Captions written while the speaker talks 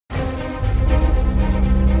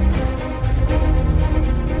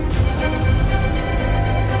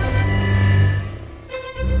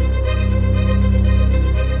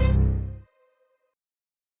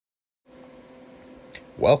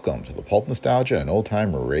Welcome to the Pulp Nostalgia and Old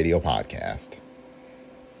Time Radio Podcast.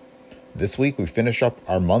 This week we finish up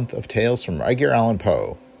our month of tales from Edgar Allan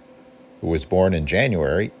Poe, who was born in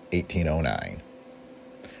January 1809.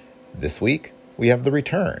 This week we have The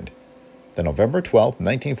Returned, the November 12,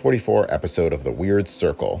 1944 episode of The Weird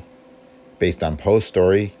Circle, based on Poe's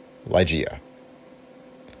story Ligeia.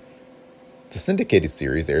 The syndicated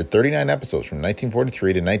series aired 39 episodes from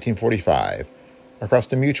 1943 to 1945 across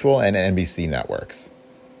the Mutual and NBC networks.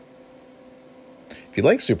 If you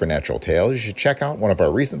like supernatural tales, you should check out one of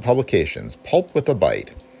our recent publications, Pulp with a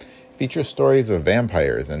Bite. It features stories of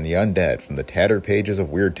vampires and the undead from the tattered pages of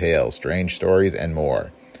Weird Tales, Strange Stories, and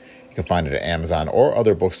more. You can find it at Amazon or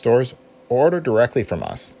other bookstores, or order directly from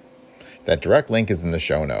us. That direct link is in the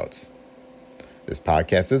show notes. This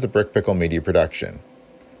podcast is a Brick Pickle Media production.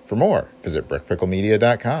 For more, visit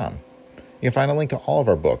brickpicklemedia.com. You can find a link to all of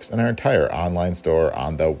our books and our entire online store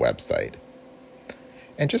on the website.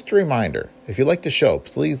 And just a reminder, if you like the show,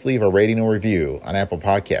 please leave a rating or review on Apple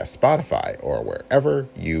Podcasts, Spotify, or wherever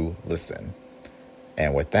you listen.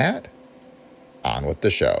 And with that, on with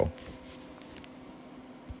the show.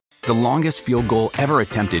 The longest field goal ever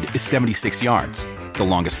attempted is 76 yards. The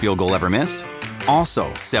longest field goal ever missed?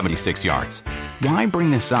 Also 76 yards. Why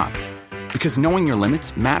bring this up? Because knowing your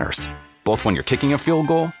limits matters, both when you're kicking a field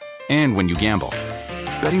goal and when you gamble.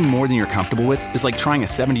 Betting more than you're comfortable with is like trying a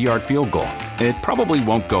 70-yard field goal. It probably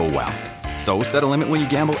won't go well. So set a limit when you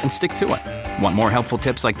gamble and stick to it. Want more helpful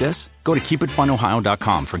tips like this? Go to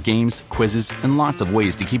keepitfunohio.com for games, quizzes, and lots of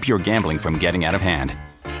ways to keep your gambling from getting out of hand.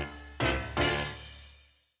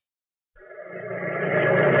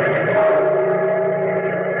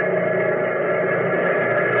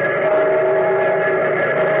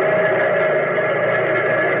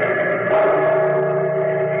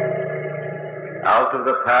 Out of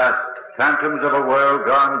the past, phantoms of a world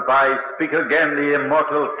gone by, speak again the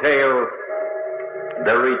immortal tale,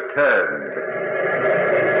 The Returned.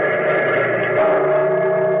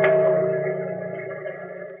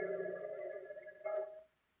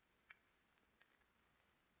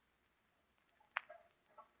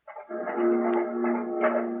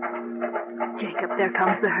 Jacob, there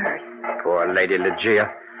comes the hearse. Poor Lady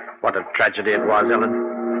Ligeia. What a tragedy it was, Ellen.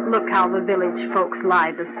 Look how the village folks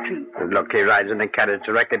lie the street. And look, he rides in a carriage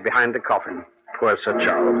directly behind the coffin. Poor Sir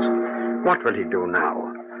Charles. What will he do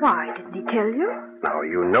now? Why, didn't he tell you? Now,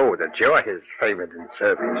 you know that you're his favorite in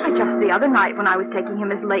service. Just the other night when I was taking him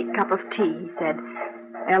his late cup of tea, he said,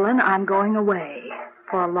 "Ellen, I'm going away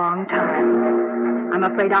for a long time. I'm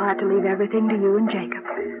afraid I'll have to leave everything to you and Jacob."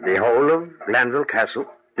 The whole of Glanville Castle?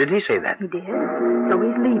 Did he say that? He did. So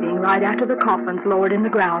he's leaving right after the coffin's lowered in the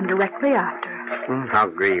ground, directly after. How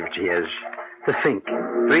grieved he is. To think,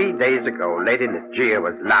 3 days ago, Lady Ligeia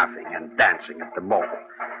was laughing and dancing at the ball.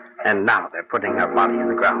 And now they're putting her body in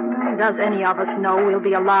the ground. Does any of us know we'll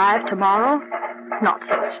be alive tomorrow? Not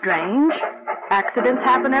so strange. Accidents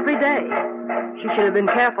happen every day. She should have been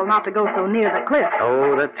careful not to go so near the cliff.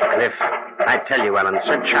 Oh, the cliff. I tell you, Ellen,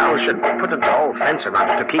 Sir Charles should put a tall fence around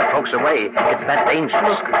it to keep folks away. It's that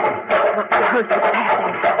dangerous. Look, the hearse is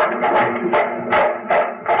passing.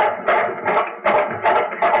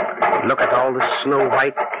 Look at all the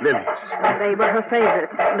snow-white lilies. They were her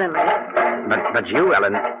favorites, lilies. But you,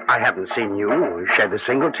 Ellen, I haven't seen you shed a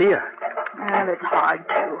single tear. Well, it's hard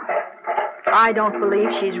to. I don't believe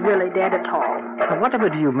she's really dead at all. Whatever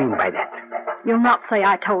do you mean by that? You'll not say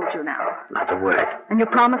I told you now. Not a word. And you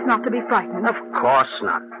promise not to be frightened? Of course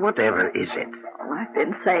not. Whatever is it? Oh, I've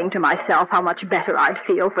been saying to myself how much better I'd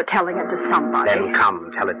feel for telling it to somebody. Then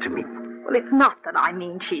come, tell it to me. Well, it's not that I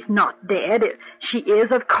mean she's not dead. She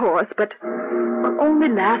is, of course, but... Well, only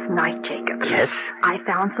last night, Jacob. Yes? I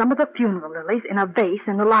found some of the funeral lilies in a vase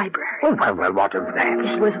in the library. Oh, well, what of that?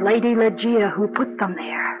 It was Lady Ligeia who put them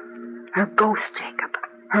there. Her ghost, Jacob.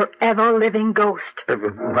 Her ever-living ghost.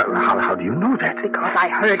 Well, how do you know that? Because I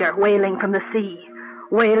heard her wailing from the sea.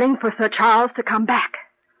 Wailing for Sir Charles to come back.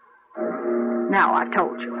 Now I've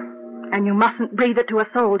told you. And you mustn't breathe it to a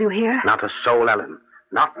soul, do you hear? Not a soul, Ellen.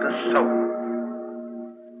 Not a soul.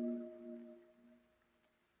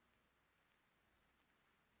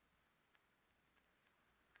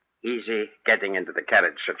 Easy getting into the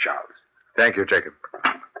carriage, Sir Charles. Thank you, Jacob.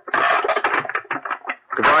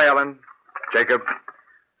 Goodbye, Ellen. Jacob,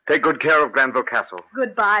 take good care of Glanville Castle.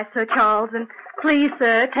 Goodbye, Sir Charles, and please,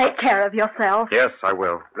 sir, take care of yourself. Yes, I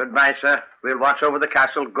will. Goodbye, sir. We'll watch over the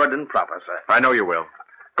castle good and proper, sir. I know you will.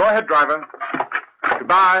 Go ahead, driver.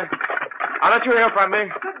 Goodbye. I'll let you hear from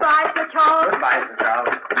me. Goodbye, Sir Charles. Goodbye, Sir Charles.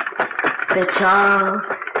 Sir Charles.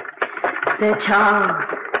 Sir Charles.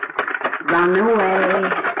 Run away.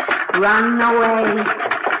 Run away.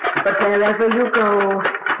 But wherever you go,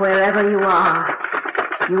 wherever you are,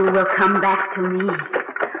 you will come back to me.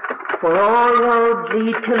 For all roads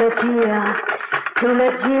lead to Ligeia, to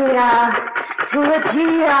Ligeia, to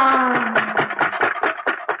Ligeia.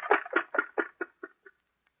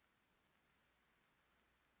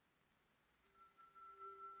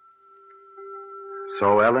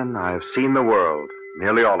 So, Ellen, I've seen the world.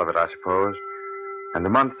 Nearly all of it, I suppose. And the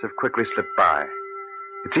months have quickly slipped by.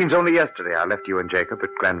 It seems only yesterday I left you and Jacob at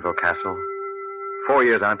Granville Castle. 4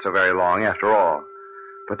 years aren't so very long, after all.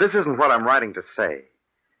 But this isn't what I'm writing to say.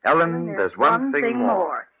 Ellen, there's one thing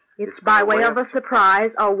more. It's by way of a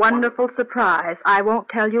surprise, a wonderful surprise. I won't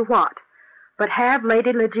tell you what. But have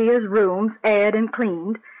Lady Ligeia's rooms aired and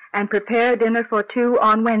cleaned, and prepare dinner for 2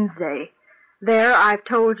 on Wednesday. There, I've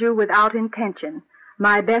told you without intention.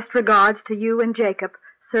 My best regards to you and Jacob,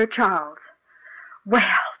 Sir Charles. Well,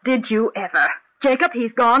 did you ever? Jacob,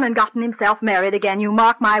 he's gone and gotten himself married again. You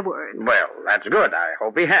mark my words. Well, that's good. I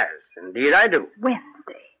hope he has. Indeed, I do.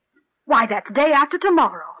 Wednesday. Why, that's day after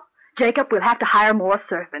tomorrow. Jacob, we'll have to hire more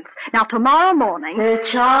servants. Now, tomorrow morning... Sir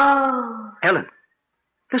Charles. Ellen,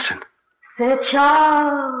 listen. Sir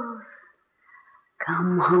Charles.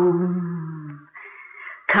 Come home.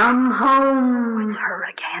 Come home. It's her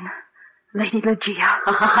again. Lady Ligeia.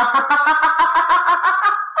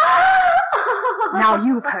 Now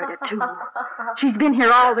you've heard it, too. She's been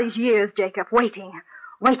here all these years, Jacob, waiting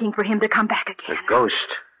for him to come back again. The ghost.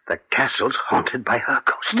 The castle's haunted by her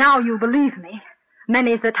ghost. Now you believe me.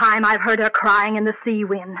 Many's the time I've heard her crying in the sea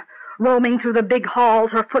wind, roaming through the big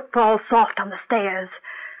halls, her footfalls soft on the stairs.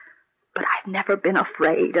 But I've never been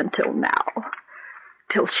afraid until now.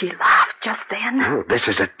 Till she laughed just then. Oh, this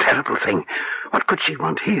is a terrible thing. What could she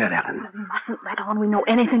want here, Ellen? We mustn't let on we know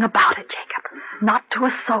anything about it, Jacob. Not to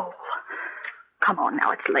a soul. Come on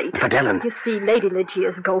now, it's late. But, Ellen... You see, Lady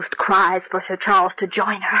Ligeia's ghost cries for Sir Charles to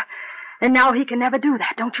join her. And now he can never do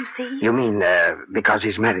that, don't you see? You mean, because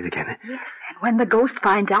he's married again? Yes, and when the ghost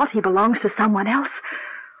finds out he belongs to someone else,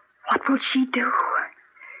 what will she do?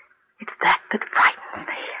 It's that frightens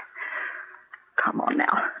me. Come on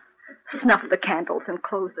now. Snuff the candles and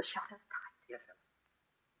close the shutters tight. Yes,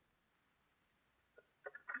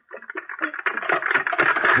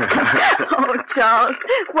 Oh, Charles,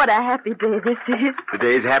 what a happy day this is. The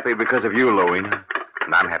day's happy because of you, Louina.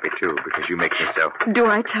 And I'm happy, too, because you make me so. Do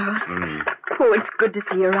I, Charles? Oh, it's good to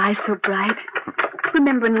see your eyes so bright.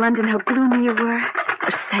 Remember in London how gloomy you were? How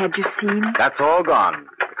sad you seemed? That's all gone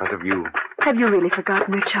because of you. Have you really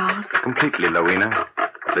forgotten her, Charles? Completely, Louina.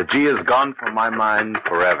 Ligeia's gone from my mind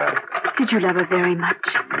forever. Did you love her very much?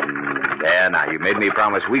 There now, you made me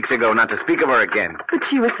promise weeks ago not to speak of her again. But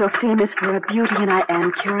she was so famous for her beauty, and I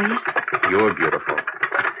am curious. You're beautiful.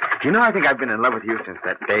 Do you know, I think I've been in love with you since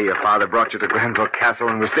that day your father brought you to Granville Castle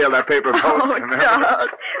and we sailed our paper boats. Oh, Charles,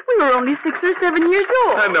 we were only 6 or 7 years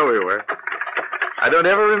old. I know we were. I don't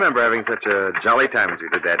ever remember having such a jolly time as we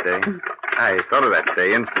did that day. I thought of that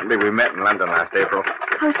day instantly we met in London last April.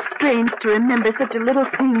 How strange to remember such a little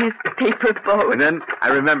thing as paper boat. And then I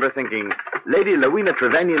remember thinking, Lady Louina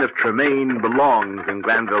Trevanion of Tremaine belongs in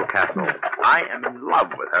Granville Castle. I am in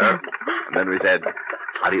love with her. And then we said,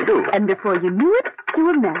 how do you do? And before you knew it, you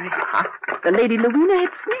were married. The Lady Louina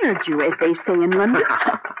had snared you, as they say in London.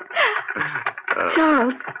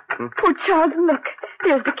 Charles. Oh, Charles, look.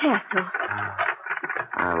 There's the castle.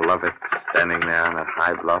 I love it, standing there on that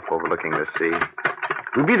high bluff overlooking the sea.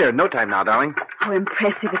 We'll be there in no time now, darling. How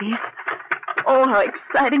impressive it is. Oh, how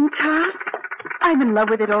exciting, Charles. I'm in love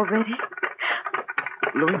with it already.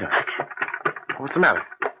 Louina, what's the matter?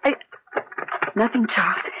 Nothing,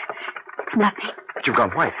 Charles. It's nothing. But you've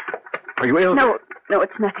gone white. Are you ill? No,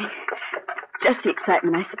 it's nothing. Just the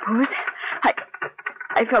excitement, I suppose.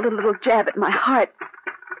 I felt a little jab at my heart,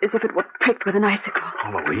 as if it were pricked with an icicle. Oh,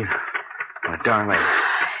 Louina. My darling.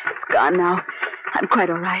 It's gone now. I'm quite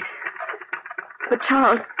all right. But,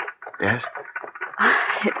 Charles... Yes?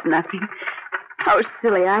 It's nothing. How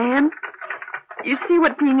silly I am. You see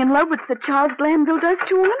what being in love with Sir Charles Glanville does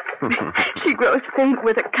to one? She grows faint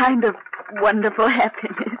with a kind of wonderful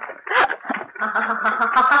happiness.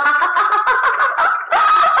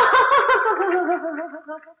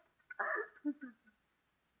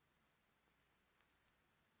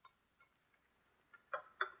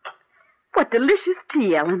 What delicious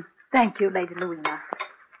tea, Ellen. Thank you, Lady Louina.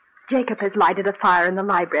 Jacob has lighted a fire in the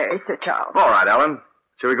library, Sir Charles. All right, Ellen.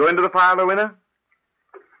 Shall we go into the fire, Louina?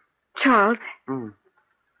 Charles,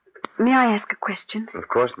 may I ask a question? Of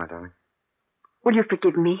course, my darling. Will you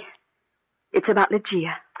forgive me? It's about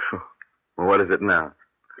Ligeia. Well, what is it now?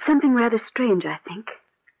 Something rather strange, I think.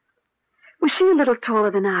 Was she a little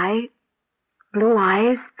taller than I? Blue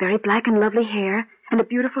eyes, very black and lovely hair, and a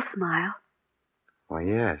beautiful smile. Why,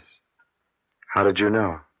 yes. How did you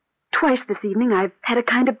know? Twice this evening I've had a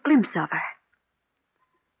kind of glimpse of her.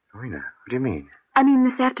 Rowena, what do you mean? I mean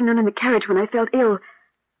this afternoon in the carriage when I felt ill.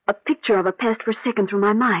 A picture of her passed for a second through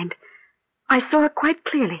my mind. I saw her quite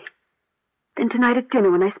clearly. Then tonight at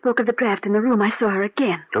dinner when I spoke of the draft in the room, I saw her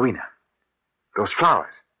again. Rowena, those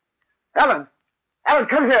flowers. Ellen! Ellen,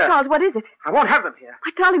 come here! Charles, what is it? I won't have them here.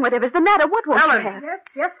 My darling, whatever's the matter? What won't Ellen! you have?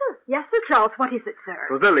 Yes, sir. Yes, sir, Charles. What is it, sir?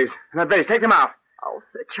 Those lilies in that vase, take them out. Oh,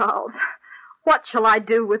 Sir Charles, what shall I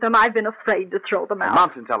do with them? I've been afraid to throw them out.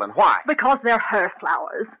 Nonsense, Ellen. Why? Because they're her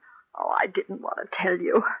flowers. Oh, I didn't want to tell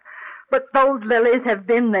you. But those lilies have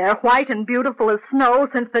been there, white and beautiful as snow,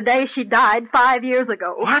 since the day she died 5 years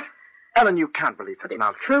ago. What? Ellen, you can't believe such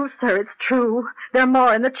nonsense. It's true, sir, it's true. There are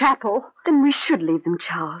more in the chapel. Then we should leave them,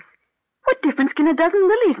 Charles. What difference can a dozen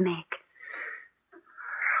lilies make?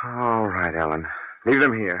 All right, Ellen. Leave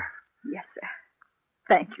them here. Yes, sir.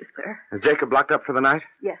 Thank you, sir. Is Jacob locked up for the night?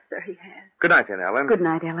 Yes, sir, he has. Good night, then, Ellen. Good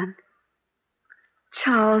night, Ellen.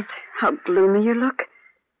 Charles, how gloomy you look.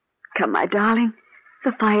 Come, my darling.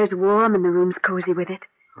 The fire's warm and the room's cozy with it.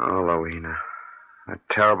 Oh, Rowena, that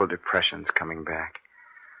terrible depression's coming back.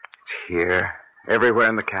 It's here, everywhere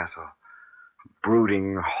in the castle.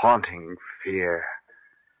 Brooding, haunting fear.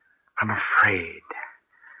 I'm afraid.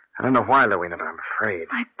 I don't know why, Rowena, but I'm afraid.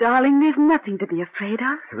 My darling, there's nothing to be afraid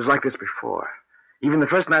of. It was like this before. Even the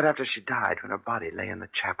first night after she died, when her body lay in the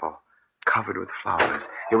chapel, covered with flowers.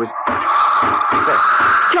 It was... There.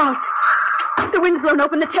 Charles! The wind's blown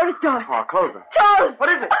open the terrace door. Oh, close them. Charles! What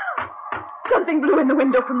is it? Something blew in the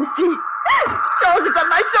window from the sea. Charles, it's on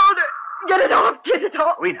my shoulder. Get it off. Get it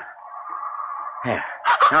off. Rowena. There.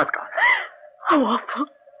 Now it's gone. How awful.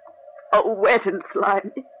 Oh, wet and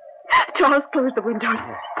slimy. Charles, close the window.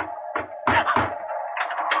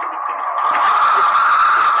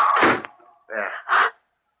 There.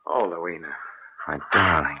 Oh, Rowena. My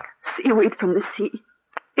darling. Seaweed from the sea.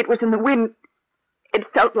 It was in the wind. It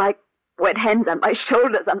felt like wet hands on my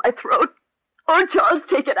shoulders, on my throat. Oh, Charles,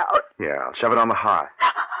 take it out. Yeah, I'll shove it on the hearth.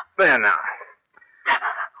 There now.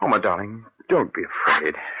 Oh, my darling, don't be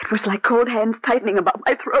afraid. It was like cold hands tightening about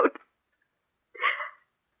my throat.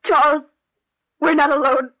 Charles, we're not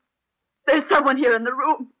alone. There's someone here in the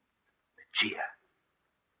room.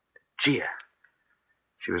 Ligeia.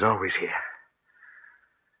 She was always here.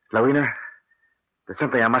 Rowena, there's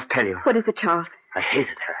something I must tell you. What is it, Charles? I hated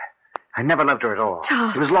her. I never loved her at all.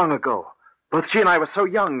 Charles. It was long ago. Both she and I were so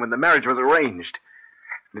young when the marriage was arranged.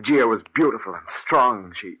 Ligeia was beautiful and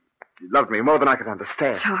strong. She loved me more than I could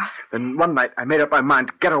understand. Charles. Then one night I made up my mind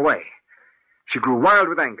to get away. She grew wild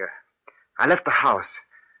with anger. I left the house.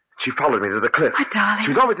 She followed me to the cliff. My darling. She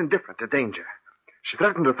was always indifferent to danger. She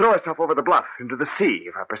threatened to throw herself over the bluff into the sea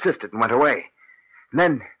if I persisted and went away. And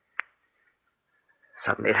then,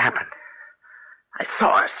 suddenly it happened. I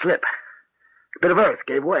saw her slip. A bit of earth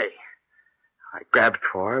gave way. I grabbed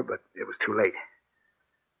for her, but it was too late.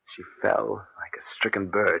 She fell like a stricken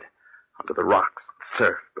bird onto the rocks and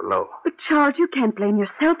surf below. But, Charles, you can't blame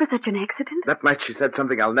yourself for such an accident. That night she said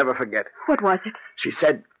something I'll never forget. What was it? She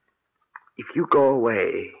said, if you go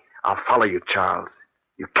away, I'll follow you, Charles.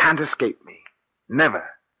 You can't escape me. Never.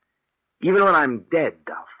 Even when I'm dead,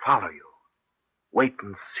 I'll follow you. Wait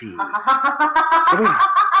and see.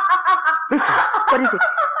 Listen. What is it?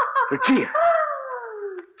 Ligeia.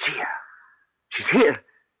 Ligeia. She's here.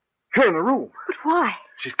 Here in the room. But why?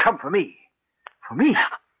 She's come for me. For me.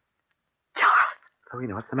 Charles.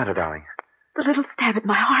 Rowena, what's the matter, darling? The little stab at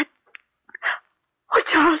my heart. Oh,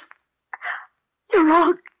 Charles. You're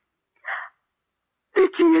wrong.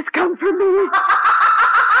 Ligeia's come for me.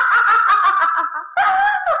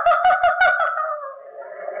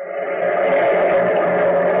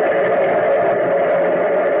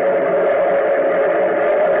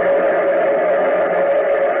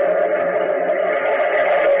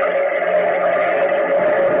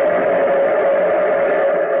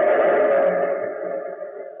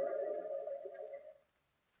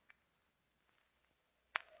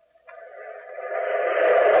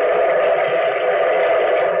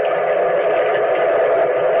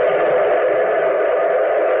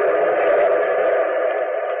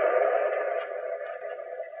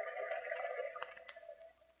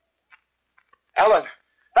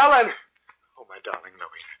 Allan! Oh, my darling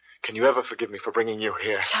Rowena, can you ever forgive me for bringing you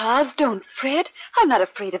here? Charles, don't fret. I'm not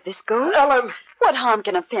afraid of this ghost. Allan! What harm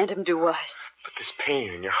can a phantom do us? But this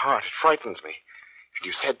pain in your heart, it frightens me. And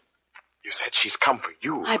you said she's come for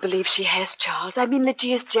you. I believe she has, Charles. I mean,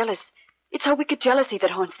 Ligeia's jealous. It's her wicked jealousy that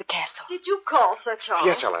haunts the castle. Did you call, Sir Charles?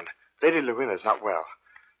 Yes, Allan. Lady Lorena's not well.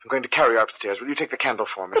 I'm going to carry her upstairs. Will you take the candle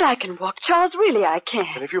for me? But I can walk, Charles. Really, I can.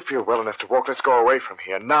 And if you feel well enough to walk, let's go away from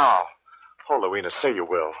here now. Oh, Louina, say you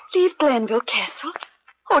will. Leave Glenville Castle?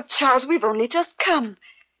 Oh, Charles, we've only just come.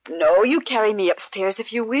 No, you carry me upstairs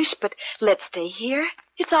if you wish, but let's stay here.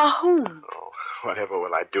 It's our home. Oh, whatever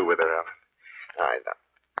will I do with her, Ellen? All right, now.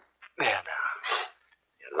 There now.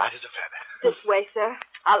 You're light as a feather. This way, sir.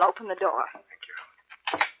 I'll open the door.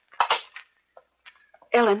 Thank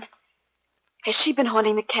you. Ellen, has she been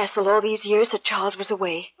haunting the castle all these years that Charles was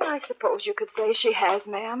away? I suppose you could say she has,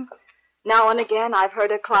 ma'am. Now and again I've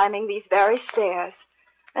heard her climbing these very stairs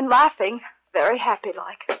and laughing, very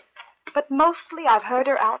happy-like. But mostly I've heard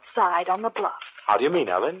her outside on the bluff. How do you mean,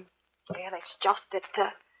 Ellen? Well, it's just that,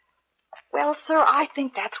 well, sir, I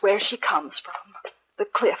think that's where she comes from. The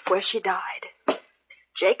cliff where she died.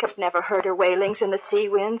 Jacob never heard her wailings in the sea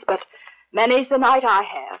winds, but many's the night I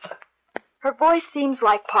have. Her voice seems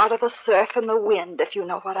like part of the surf and the wind, if you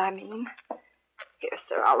know what I mean. Here,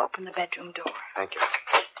 sir, I'll open the bedroom door. Thank you.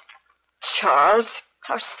 Charles,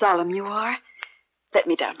 how solemn you are. Let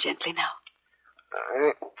me down gently now.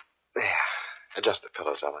 There. Adjust the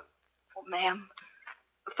pillows, Ellen. Oh, ma'am,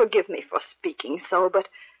 forgive me for speaking so, but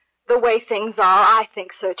the way things are, I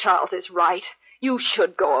think Sir Charles is right. You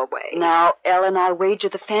should go away. Now, Ellen, I'll wager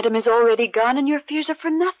the phantom is already gone and your fears are for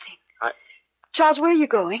nothing. Charles, where are you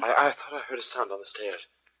going? I thought I heard a sound on the stairs.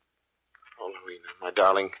 Oh, Louina, my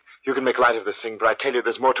darling, you can make light of this thing, but I tell you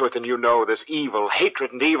there's more to it than you know. There's evil,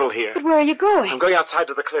 hatred and evil here. But where are you going? I'm going outside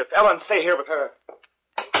to the cliff. Ellen, stay here with her.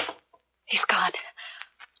 He's gone.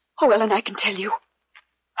 Oh, Ellen, I can tell you.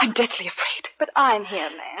 I'm deathly afraid. But I'm here,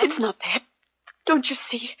 ma'am. It's not that. Don't you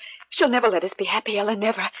see? She'll never let us be happy, Ellen,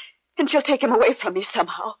 never. And she'll take him away from me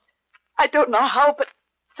somehow. I don't know how, but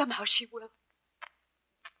somehow she will.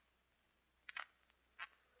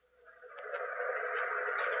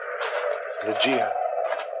 Ligeia,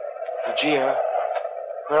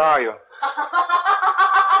 where are you?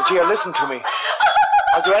 Ligeia, listen to me.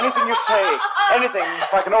 I'll do anything you say. Anything,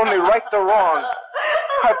 if I can only right the wrong.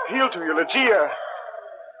 I appeal to you, Ligeia.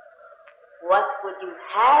 What would you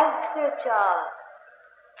have, Sir Charles?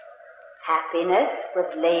 Happiness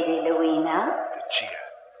with Lady Louina? Ligeia,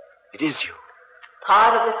 it is you.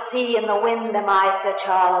 Part of the sea and the wind am I, Sir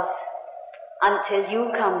Charles, until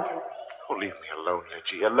you come to me. Oh, leave me alone,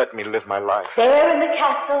 Ligeia. Let me live my life. There in the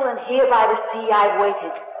castle and here by the sea I've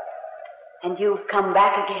waited. And you've come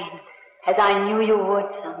back again, as I knew you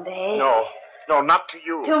would someday. No, not to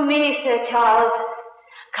you. To me, Sir Charles.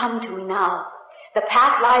 Come to me now. The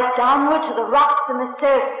path lies downward to the rocks and the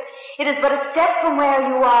surf. It is but a step from where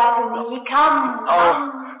you are to me. Come.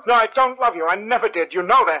 No, I don't love you. I never did. You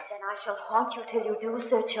know that. Then I shall haunt you till you do,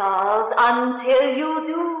 Sir Charles, until you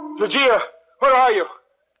do. Ligeia, where are you?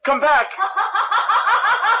 Come back.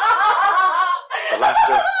 The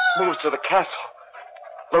laughter moves to the castle.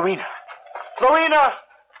 Louina.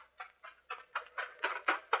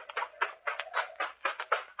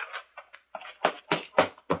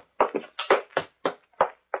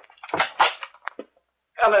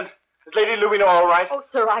 Ellen, is Lady Louina all right? Oh,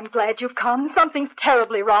 sir, I'm glad you've come. Something's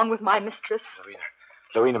terribly wrong with my mistress.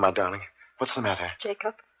 Louina, my darling, what's the matter?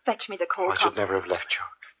 Jacob, fetch me the cold I should never have left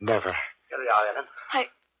you. Never. Here we are, Ellen.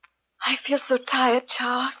 I feel so tired,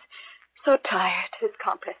 Charles. So tired. This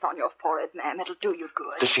compress on your forehead, ma'am. It'll do you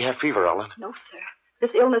good. Does she have fever, Ellen? No, sir.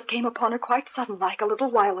 This illness came upon her quite sudden, like a little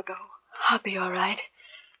while ago. I'll be all right.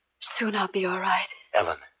 Soon I'll be all right.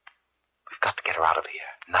 Ellen, we've got to get her out of here.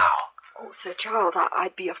 Now. Oh, Sir Charles,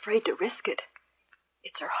 I'd be afraid to risk it.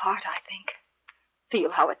 It's her heart, I think.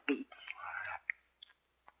 Feel how it beats.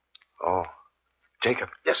 Oh. Jacob.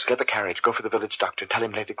 Yes, sir. Get the carriage. Go for the village doctor. Tell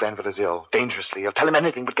him Lady Glenville is ill. Dangerously ill. Tell him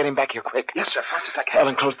anything, but get him back here quick. Yes, sir. Fast as I can.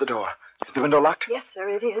 Ellen, close the door. Is the window locked? Yes, sir,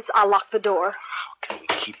 it is. I'll lock the door. How can we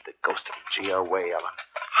keep the ghost of Ligeia away, Ellen?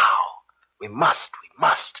 How? We must.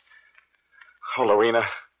 Oh, Louina,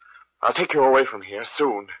 I'll take you away from here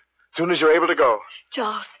soon. Soon as you're able to go.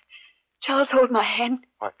 Charles, hold my hand.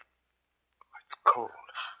 What? It's cold.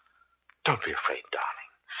 Don't be afraid, darling.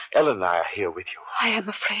 Ellen and I are here with you. I am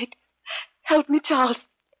afraid. Help me, Charles.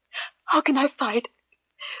 How can I fight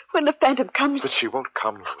when the phantom comes? But she won't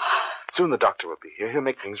come, Louina. Soon the doctor will be here. He'll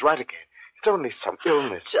make things right again. It's only some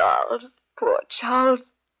illness. Charles, poor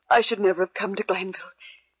Charles. I should never have come to Glenville.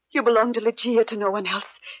 You belong to Ligeia, to no one else.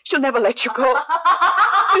 She'll never let you go.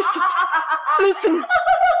 Listen.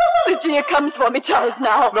 Ligeia comes for me, Charles,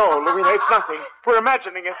 now. No, Louina, it's nothing. We're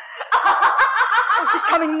imagining it. Oh, she's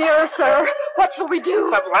coming nearer, sir. What shall we do?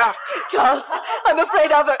 That laughter. Charles, I'm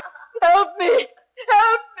afraid of her. Help me.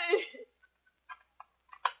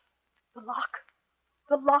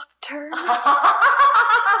 The lock turned.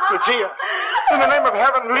 Ligeia. In the name of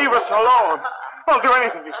heaven, leave us alone. I'll do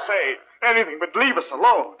anything you say. Anything, but leave us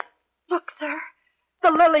alone. Look, sir.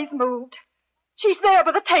 The lilies moved. She's there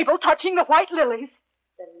by the table touching the white lilies.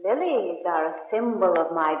 The lilies are a symbol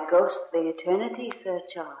of my ghostly eternity, Sir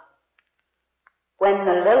Charles. When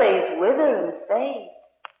the lilies wither and fade,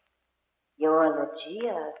 your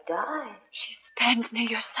Ligeia dies. She stands near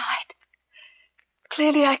your side.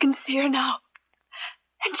 Clearly I can see her now.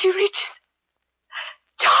 And she reaches.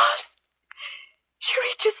 Charles! She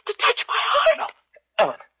reaches to touch my heart. No.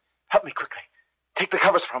 Ellen, help me quickly. Take the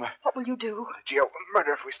covers from her. What will you do? Ligeia will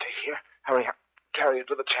murder if we stay here. Hurry up. Carry her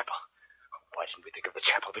to the chapel. Why didn't we think of the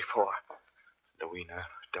chapel before? Louina,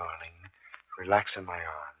 darling, relax in my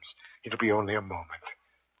arms. It'll be only a moment.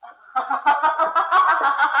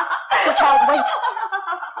 Sir Charles, wait.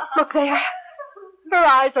 Look there. Her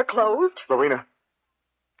eyes are closed. Louina.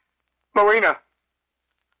 Louina.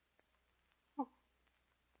 Oh,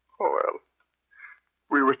 well.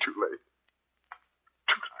 We were too late.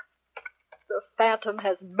 Too late. The phantom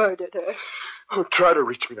has murdered her. Oh, try to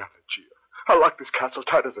reach me now, Ligeia. I'll lock this castle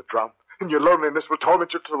tight as a drum, and your loneliness will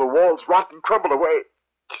torment you till the walls rot and crumble away.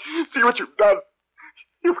 See what you've done.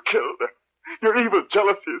 You've killed her. Your evil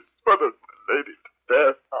jealousy has smothered my lady to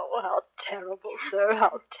death. Oh, how terrible, sir,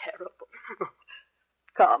 how terrible.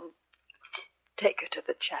 Come, take her to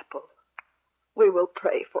the chapel. We will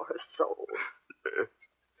pray for her soul. Yes,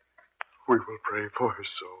 we will pray for her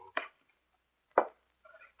soul.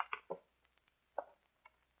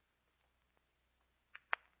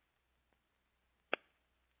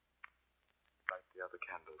 Light the other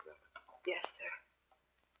candles, Ellen. Yes, sir.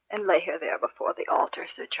 And lay her there before the altar,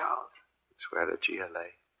 Sir Charles. It's where Ligeia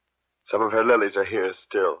lay. Some of her lilies are here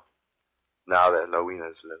still. Now they're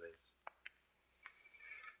Louina's lilies.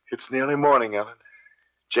 It's nearly morning, Ellen.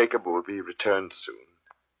 Jacob will be returned soon.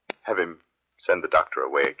 Have him send the doctor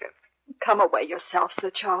away again. Come away yourself, Sir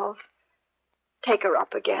Charles. Take her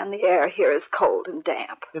up again. The air here is cold and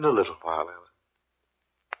damp. In a little while, Ellen.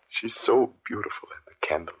 She's so beautiful in the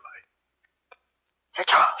candlelight. Sir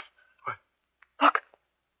Charles. What? Look.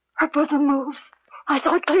 Her bosom moves. I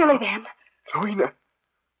saw it clearly then. Louina.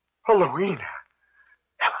 Oh, Louina.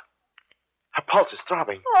 Ellen. Her pulse is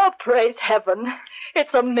throbbing. Oh, praise heaven.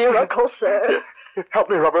 It's a miracle, sir. Help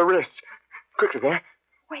me rub her wrist. Quickly there.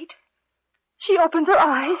 Wait. She opens her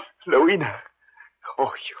eyes. Louina.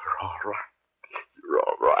 Oh, you're all right. You're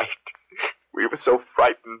all right. We were so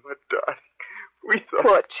frightened, my darling. We thought...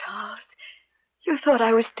 Poor Charles. You thought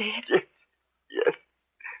I was dead. Yes.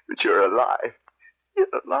 But you're alive.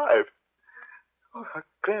 You're alive. Oh, how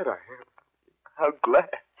glad I am. How glad.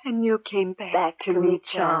 And you came back to me,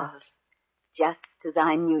 Charles. Just as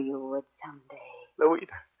I knew you would someday.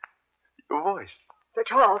 Louina, your voice. Sir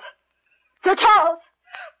Charles! Sir Charles!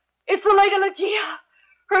 It's the Lady Ligeia!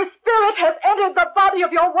 Her spirit has entered the body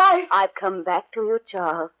of your wife! I've come back to you,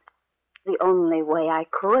 Charles. The only way I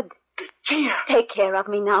could. Ligeia! Take care of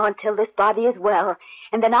me now until this body is well,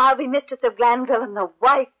 and then I'll be mistress of Glanville and the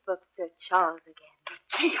wife of Sir Charles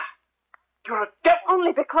again. Ligeia! You're a devil!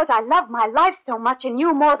 Only because I love my life so much and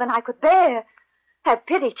you more than I could bear. Have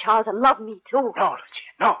pity, Charles, and love me too. No,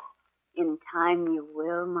 Ligeia, no. In time you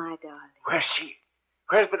will, my darling. Where's she?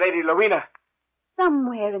 Where's the Lady Louina?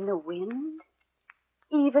 Somewhere in the wind,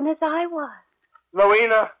 even as I was.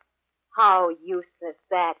 Louina! How useless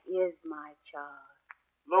that is, my Charles.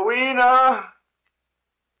 Louina!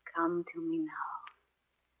 Come to me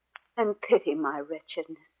now, and pity my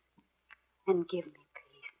wretchedness, and give me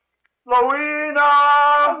peace. Louina!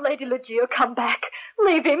 Oh, Lady Ligeia, come back.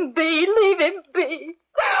 Leave him be, leave him be.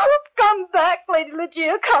 Come back, Lady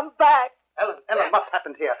Ligeia, come back. Ellen, what's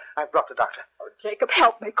happened here? I've brought the doctor. Oh, Jacob,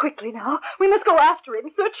 help me quickly now. We must go after him,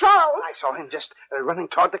 Sir Charles. I saw him just running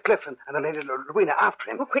toward the cliff, and the Lady Louina after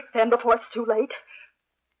him. Oh, quick then, before it's too late.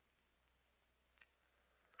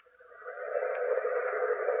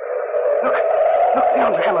 Look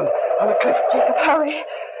yonder, Ellen, on the cliff. Jacob, hurry.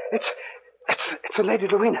 It's the Lady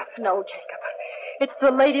Louina. No, Jacob. It's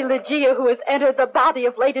the Lady Ligeia who has entered the body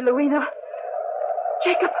of Lady Louina.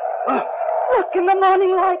 Jacob, look in the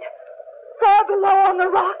morning light. Far below on the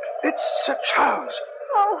rocks. It's Sir Charles.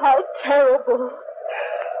 Oh, how terrible.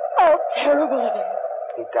 How terrible it is.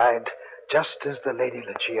 He died just as the Lady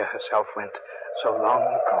Ligeia herself went so long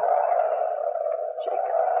ago.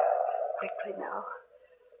 Jacob, quickly now.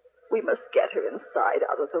 We must get her inside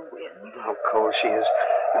out of the wind. How cold she is.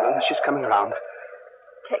 She's coming around.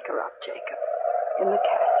 Take her up, Jacob. In the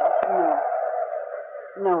castle.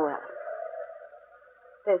 No, Ellen.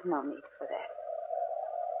 There's no need for that.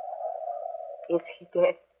 Is he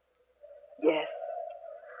dead? Yes.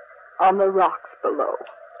 On the rocks below.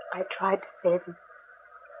 I tried to save him.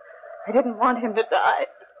 I didn't want him to die.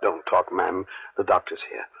 Don't talk, ma'am. The doctor's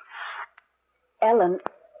here. Ellen,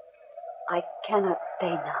 I cannot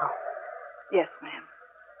stay now. Yes, ma'am.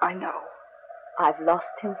 I know. I've lost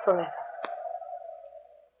him forever.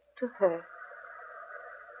 To her.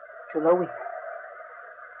 To Louise.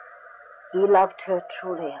 He loved her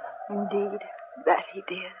truly, Ellen. Indeed, that he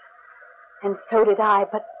did. And so did I,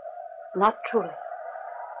 but not truly.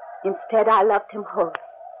 Instead, I loved him wholly.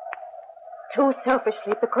 Too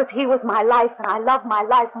selfishly, because he was my life, and I love my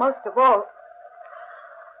life most of all.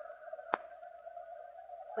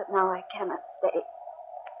 But now I cannot stay.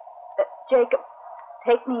 Jacob,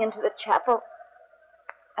 take me into the chapel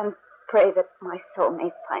and pray that my soul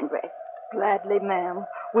may find rest. Gladly, ma'am.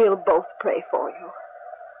 We'll both pray for you.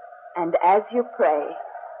 And as you pray,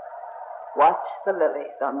 watch the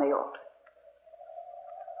lilies on the altar.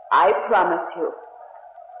 I promise you,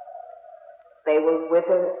 they will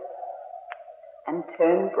wither and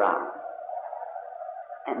turn brown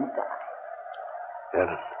and die.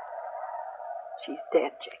 Ellen. She's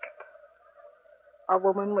dead, Jacob. A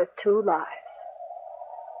woman with 2 lives.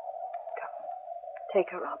 Come, take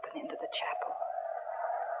her up and into the chapel.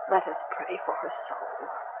 Let us pray for her soul.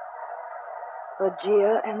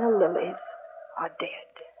 Ligeia and the lilies are dead.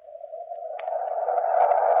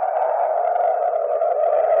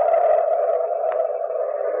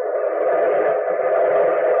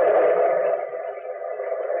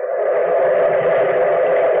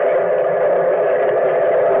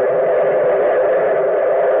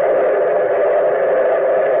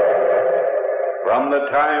 From the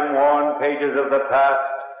time-worn pages of the past,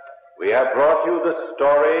 we have brought you the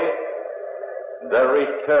story, The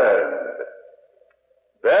Returned.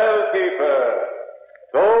 Bellkeeper,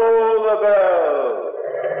 toll the bell.